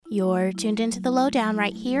You're tuned into The Lowdown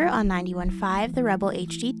right here on 91.5 The Rebel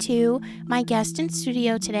HD2. My guest in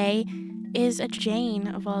studio today is a Jane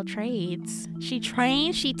of all trades. She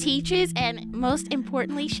trains, she teaches, and most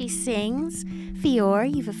importantly, she sings. Fior,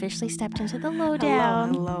 you've officially stepped into The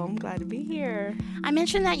Lowdown. Hello, I'm glad to be here. I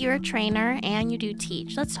mentioned that you're a trainer and you do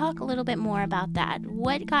teach. Let's talk a little bit more about that.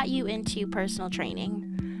 What got you into personal training?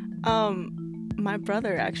 My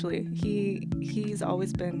brother, actually, he's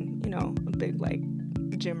always been, a big,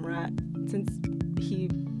 gym rat since he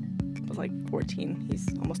was 14. He's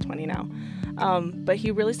almost 20 now. But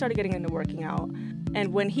he really started getting into working out.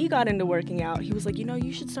 And when he got into working out, he was like,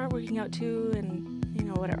 you should start working out too, and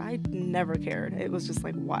whatever. I never cared. It was just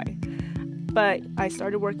why? But I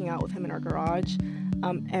started working out with him in our garage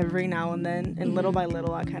every now and then, and little by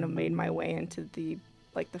little I kind of made my way into the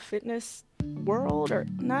fitness world, or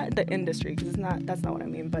not the industry, because that's not what I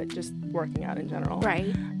mean, but just working out in general.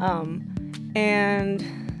 Right. And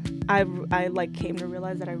I came to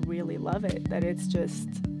realize that I really love it, that it's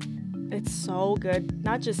so good,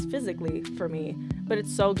 not just physically for me, but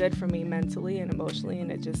it's so good for me mentally and emotionally,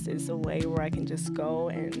 and it just is a way where I can just go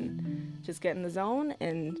and just get in the zone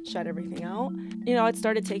and shut everything out. I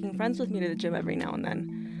started taking friends with me to the gym every now and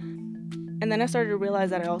then. And then I started to realize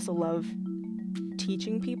that I also love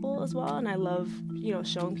teaching people as well, and I love,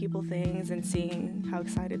 showing people things and seeing how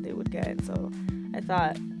excited they would get. So I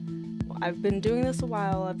thought, I've been doing this a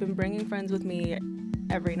while, I've been bringing friends with me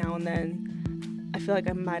every now and then. I feel like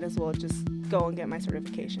I might as well just go and get my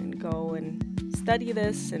certification, go and study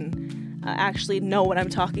this and actually know what I'm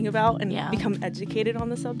talking about and become educated on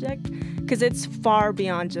the subject, because it's far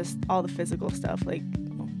beyond just all the physical stuff.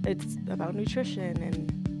 It's about nutrition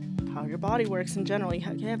and how your body works in general. You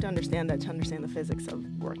have to understand that to understand the physics of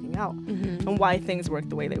working out and why things work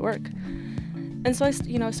the way they work. And so I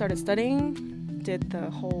started studying, did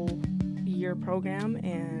the whole year program,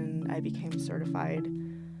 and I became certified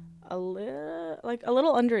a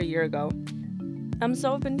little under a year ago.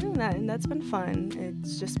 So I've been doing that, and that's been fun.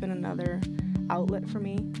 It's just been another outlet for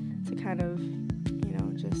me to kind of,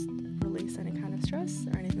 just release any kind of stress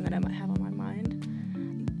or anything that I might have on my mind.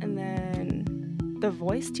 And then the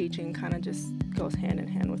voice teaching kind of just goes hand in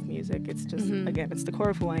hand with music. It's just, again, it's the core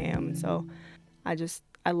of who I am. And so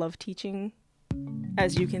I love teaching,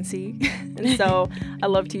 as you can see. And so I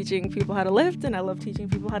love teaching people how to lift, and I love teaching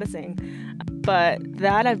people how to sing. But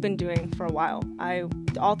that I've been doing for a while.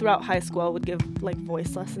 All throughout high school, I would give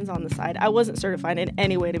voice lessons on the side. I wasn't certified in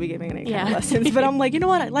any way to be giving any kind of lessons, but I'm like, you know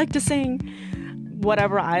what? I like to sing.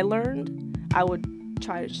 Whatever I learned, I would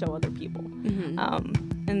try to show other people.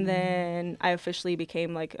 And then I officially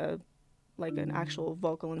became an actual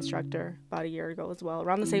vocal instructor about a year ago as well.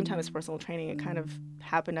 Around the same time as personal training, it kind of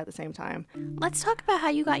happened at the same time. Let's talk about how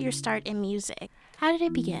you got your start in music. How did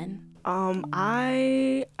it begin?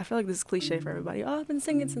 I feel like this is cliche for everybody. I've been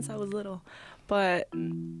singing since I was little. But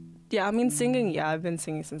singing, I've been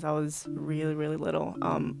singing since I was really, really little.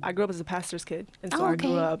 I grew up as a pastor's kid, and so I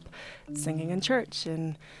grew up singing in church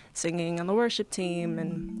and singing on the worship team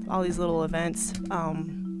and all these little events.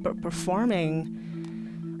 But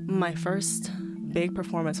performing, my first big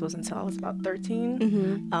performance was until I was about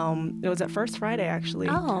 13. It was at First Friday, actually.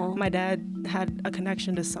 My dad had a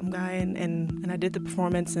connection to some guy, and I did the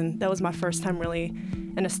performance, and that was my first time really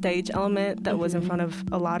in a stage element that was in front of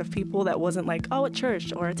a lot of people, that wasn't a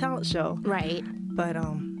church or a talent show. Right. But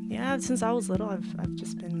since I was little,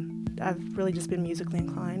 I've really just been musically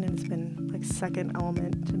inclined, and it's been second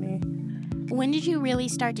element to me. When did you really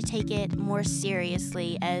start to take it more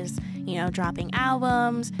seriously, as dropping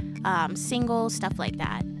albums, singles, stuff like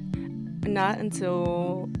that? Not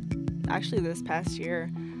until actually this past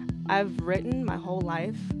year. I've written my whole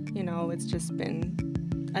life. It's just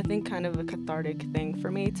been, I think, kind of a cathartic thing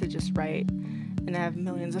for me to just write. And I have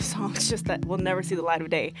millions of songs just that will never see the light of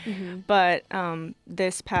day. But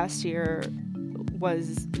this past year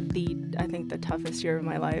was I think the toughest year of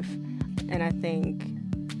my life. And I think,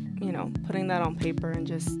 putting that on paper and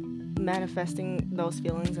just manifesting those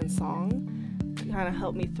feelings in song kind of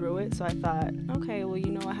helped me through it. So I thought, okay, well,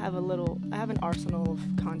 I have an arsenal of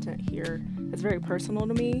content here that's very personal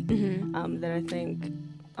to me, that I think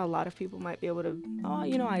a lot of people might be able to,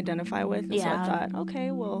 identify with. And so I thought,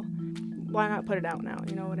 okay, well, why not put it out now?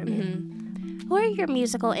 You know what I mean? Who are your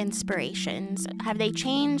musical inspirations? Have they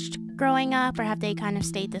changed growing up, or have they kind of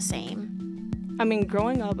stayed the same? I mean,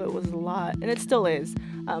 growing up, it was a lot, and it still is,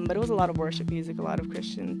 but it was a lot of worship music, a lot of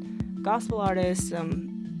Christian gospel artists, and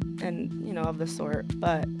of the sort.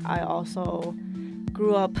 But I also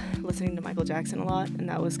grew up listening to Michael Jackson a lot, and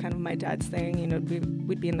that was kind of my dad's thing.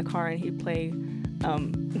 We'd be in the car and he'd play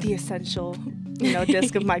the Essential,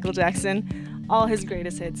 disc of Michael Jackson all his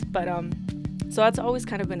greatest hits. But so that's always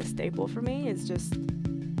kind of been a staple for me, is just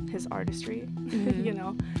his artistry, you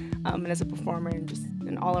know, and as a performer and just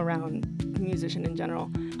an all-around musician in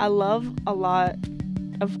general. I love a lot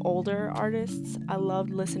of older artists. I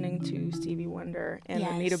loved listening to Stevie Wonder and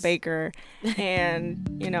Anita Baker,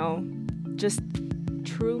 and, you know, just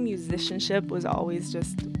true musicianship was always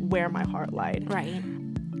just where my heart lied. Right.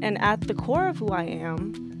 And at the core of who I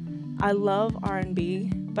am, I love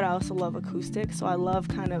R&B, but I also love acoustic, so I love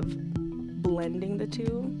kind of blending the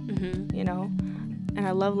two, you know. And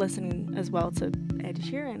I love listening as well to Ed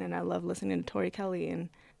Sheeran, and I love listening to Tori Kelly, and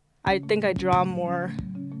I think I draw more,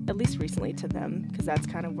 at least recently, to them, because that's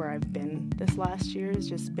kind of where I've been this last year, has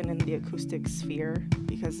just been in the acoustic sphere,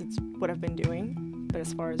 because it's what I've been doing. But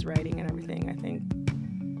as far as writing and everything, I think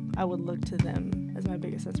I would look to them as my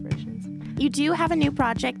biggest inspirations. You do have a new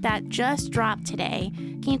project that just dropped today.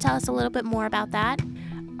 Can you tell us a little bit more about that?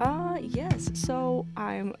 Yes. So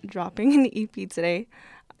I'm dropping an EP today,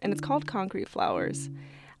 and it's called Concrete Flowers.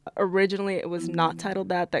 Originally, it was not titled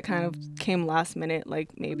that. That kind of came last minute,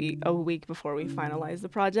 like maybe a week before we finalized the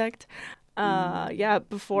project.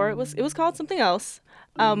 Before it was called something else,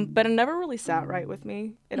 but it never really sat right with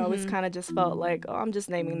me. It always kind of just felt like, oh, I'm just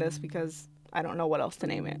naming this because I don't know what else to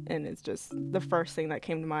name it, and it's just the first thing that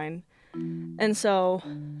came to mind. And so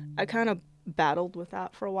I kind of battled with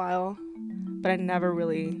that for a while, but I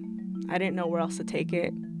didn't know where else to take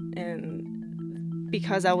it. And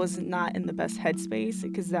because I was not in the best headspace,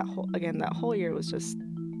 because that whole year was just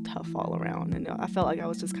tough all around, and I felt like I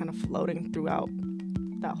was just kind of floating throughout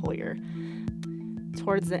that whole year.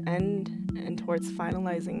 Towards the end and towards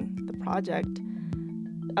finalizing the project,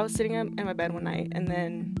 I was sitting in my bed one night, and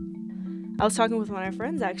then I was talking with one of my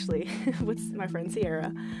friends, actually, with my friend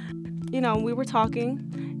Sierra. You know, we were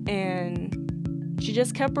talking, and she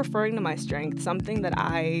just kept referring to my strength, something that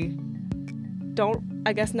I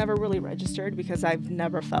guess never really registered, because I've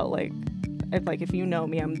never felt like if you know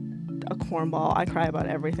me, I'm a cornball. I cry about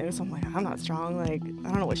everything, so I'm like, I'm not strong. Like, I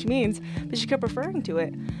don't know what she means, but she kept referring to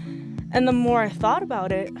it. And the more I thought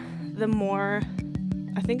about it, the more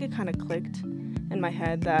I think it kind of clicked in my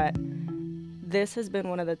head that this has been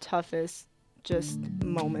one of the toughest just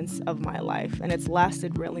moments of my life, and it's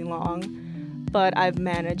lasted really long, but I've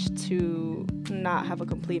managed to not have a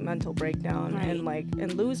complete mental breakdown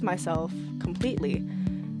and lose myself completely.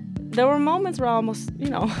 There were moments where I almost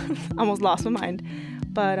lost my mind,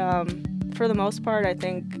 but for the most part, I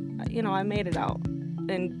think, I made it out,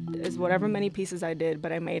 and as whatever many pieces I did,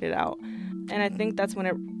 but I made it out. And I think that's when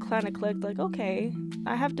it kind of clicked, like, okay,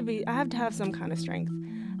 I have to have some kind of strength.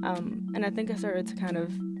 And I think I started to kind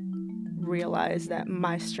of realize that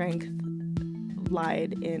my strength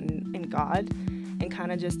lied in God, and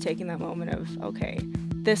kind of just taking that moment of, okay,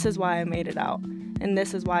 this is why I made it out, and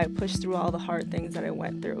this is why I pushed through all the hard things that I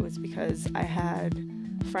went through. It's because I had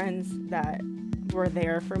friends that were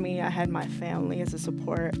there for me. I had my family as a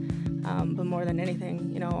support, but more than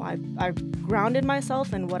anything, I grounded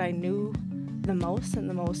myself in what I knew the most and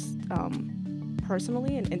the most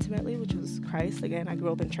personally and intimately, which was Christ. Again, I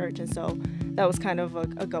grew up in church, and so that was kind of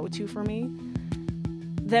a go-to for me.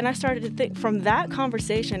 Then I started to think, from that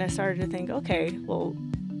conversation, I started to think, okay, well,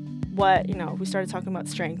 we started talking about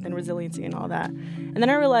strength and resiliency and all that. And then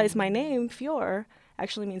I realized my name, Fior,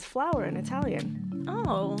 actually means flower in Italian.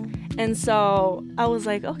 Oh. And so I was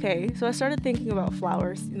like, okay. So I started thinking about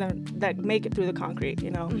flowers, that make it through the concrete,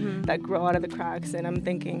 that grow out of the cracks. And I'm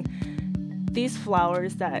thinking, these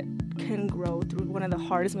flowers that can grow through one of the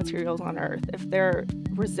hardest materials on earth, if they're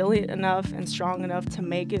resilient enough and strong enough to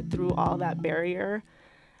make it through all that barrier,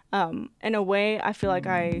 in a way, I feel like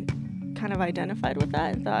I kind of identified with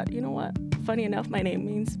that and thought, you know what, funny enough, my name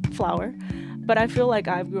means flower, but I feel like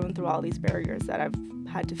I've grown through all these barriers that I've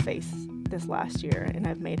had to face this last year, and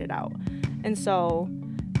I've made it out. And so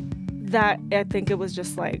that, I think it was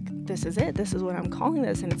just like, this is it, this is what I'm calling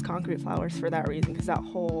this, and it's Concrete Flowers for that reason, because that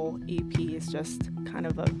whole EP is just kind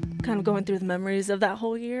of going through the memories of that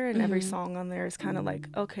whole year, and every song on there is kind of like,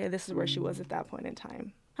 okay, this is where she was at that point in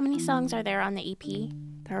time. How many songs are there on the EP?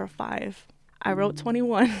 There are 5. I wrote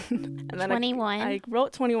 21. And then 21? I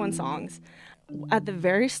wrote 21 songs. At the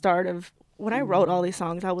very start of when I wrote all these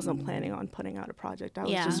songs, I wasn't planning on putting out a project. I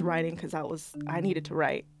was just writing because I needed to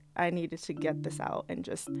write. I needed to get this out and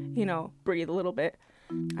just, breathe a little bit.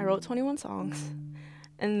 I wrote 21 songs.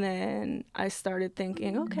 And then I started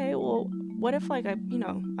thinking, okay, well, what if I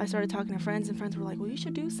started talking to friends, and friends were like, well, you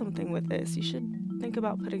should do something with this. You should think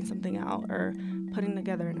about putting something out, or putting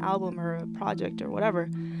together an album or a project or whatever.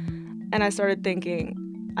 And I started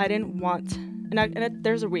thinking, I didn't want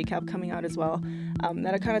there's a recap coming out as well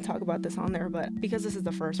that I kind of talk about this on there. But because this is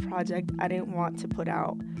the first project, I didn't want to put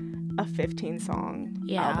out a 15-song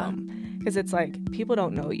album, because it's like, people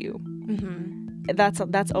don't know you. That's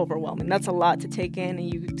overwhelming. That's a lot to take in,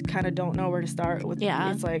 and you kind of don't know where to start with.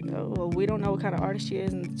 It's like, oh, well, we don't know what kind of artist she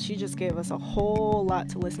is, and she just gave us a whole lot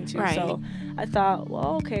to listen to. Right. So I thought,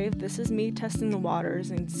 well, okay, this is me testing the waters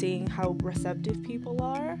and seeing how receptive people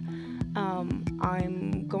are.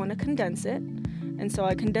 I'm going to condense it. And so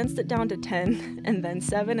I condensed it down to 10, and then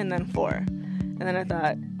 7, and then 4. And then I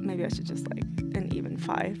thought, maybe I should just like an even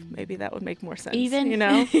 5. Maybe that would make more sense. Even? You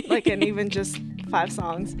know? Like an even just 5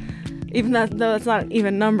 songs. Even though that's not an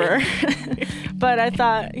even number. But I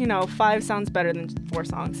thought, 5 sounds better than 4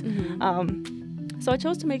 songs. So I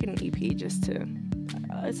chose to make it an EP just to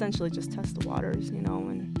essentially just test the waters,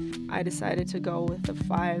 and I decided to go with the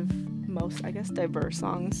 5 most, I guess, diverse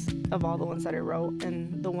songs of all the ones that I wrote,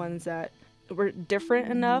 and the ones that were different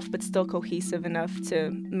enough but still cohesive enough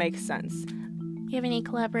to make sense. You have any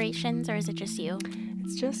collaborations, or is it just you?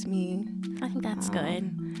 It's just me. I think that's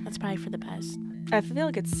good. That's probably for the best. I feel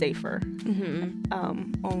like it's safer.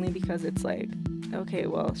 Only because it's like, okay,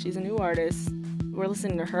 well, she's a new artist. We're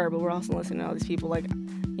listening to her, but we're also listening to all these people. Like,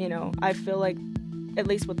 I feel like, at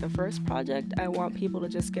least with the first project, I want people to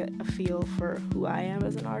just get a feel for who I am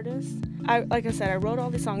as an artist. Like I said, I wrote all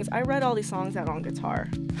these songs. I read all these songs out on guitar.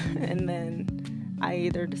 And then I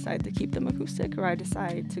either decide to keep them acoustic, or I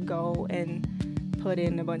decide to go and put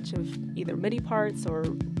in a bunch of either MIDI parts or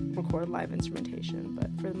record live instrumentation. But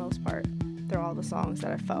for the most part, they're all the songs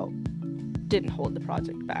that I felt didn't hold the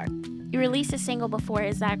project back. You released a single before.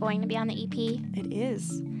 Is that going to be on the EP? It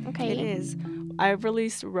is. Okay. It is. I've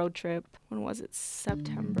released Road Trip, when was it?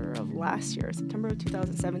 September of last year, September of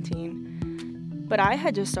 2017. But I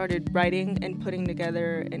had just started writing and putting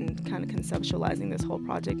together and kind of conceptualizing this whole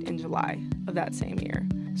project in July of that same year.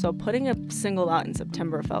 So putting a single out in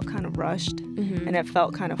September felt kind of rushed, and it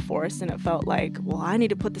felt kind of forced, and it felt like, well, I need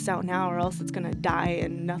to put this out now or else it's going to die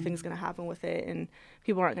and nothing's going to happen with it and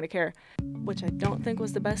people aren't going to care, which I don't think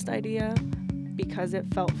was the best idea, because it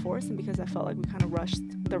felt forced and because I felt like we kind of rushed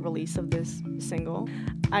the release of this single.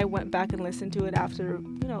 I went back and listened to it after,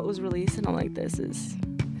 it was released, and I'm like, this is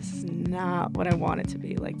not what I want it to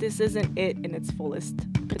be. Like, this isn't it in its fullest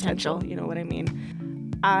potential. You know what I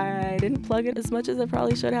mean? I didn't plug it as much as I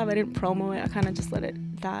probably should have. I didn't promo it. I kind of just let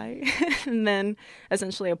it die. And then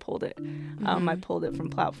essentially I pulled it. I pulled it from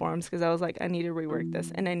platforms because I was like, I need to rework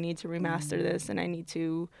this, and I need to remaster this, and I need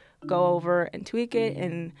to go over and tweak it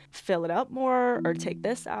and fill it up more, or take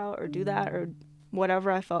this out or do that, or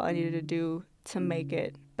whatever I felt I needed to do to make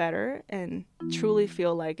it better and truly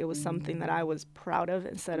feel like it was something that I was proud of,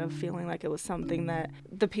 instead of feeling like it was something that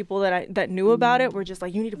the people that knew about it were just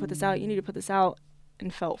like, you need to put this out, you need to put this out,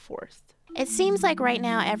 and felt forced. It seems like right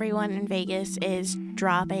now everyone in Vegas is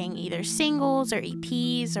dropping either singles or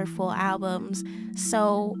EPs or full albums.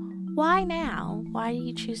 So why now? Why do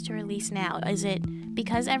you choose to release now? Is it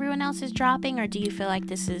because everyone else is dropping, or do you feel like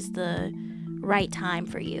this is the right time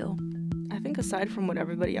for you? I think aside from what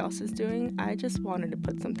everybody else is doing, I just wanted to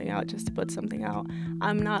put something out just to put something out.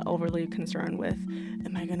 I'm not overly concerned with,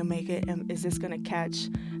 am I going to make it? Is this going to catch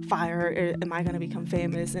fire? Am I going to become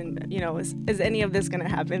famous? And, is any of this going to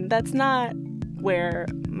happen? That's not where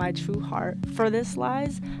my true heart for this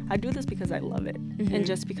lies. I do this because I love it. And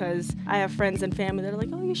just because I have friends and family that are like,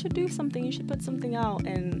 oh, you should do something. You should put something out.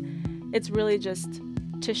 And it's really just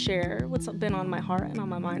to share what's been on my heart and on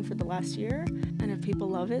my mind for the last year. And if people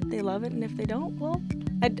love it, they love it. And if they don't, well,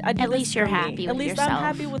 at least you're happy with yourself. I'm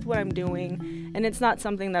happy with what I'm doing. And it's not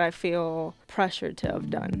something that I feel pressured to have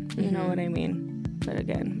done. You know what I mean? But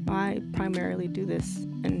again, I primarily do this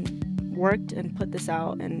and worked and put this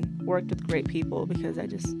out and worked with great people because it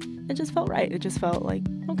just felt right. It just felt like,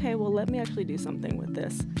 okay, well, let me actually do something with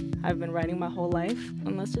this. I've been writing my whole life,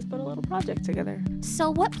 and let's just put a little project together.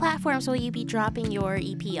 So what platforms will you be dropping your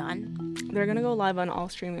EP on? They're going to go live on all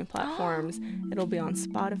streaming platforms. It'll be on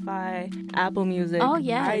Spotify, Apple Music,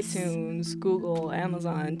 iTunes, Google,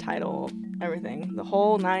 Amazon, Tidal, everything. The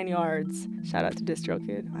whole 9 yards. Shout out to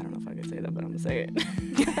DistroKid. I don't know if I can say that, but I'm going to say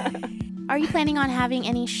it. Are you planning on having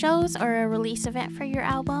any shows or a release event for your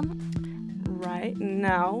album? Right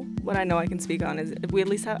now, what I know I can speak on is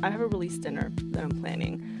I have a release dinner that I'm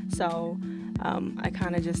planning. So I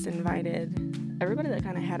kind of just invited everybody that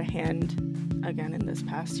kind of had a hand, again, in this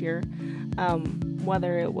past year,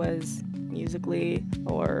 whether it was musically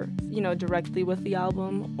or, directly with the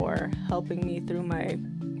album or helping me through my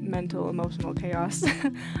mental, emotional chaos.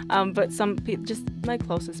 But just my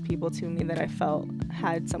closest people to me that I felt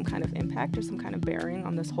had some kind of impact or some kind of bearing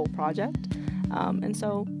on this whole project. And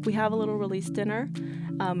so we have a little release dinner.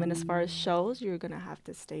 And as far as shows, you're going to have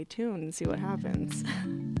to stay tuned and see what happens.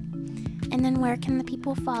 And then where can the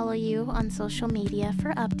people follow you on social media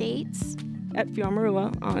for updates? At Fior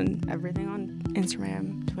on everything on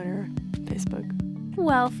Instagram, Twitter, Facebook.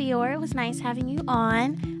 Well, Fior, it was nice having you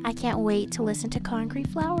on. I can't wait to listen to Concrete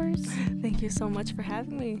Flowers. Thank you so much for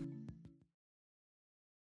having me.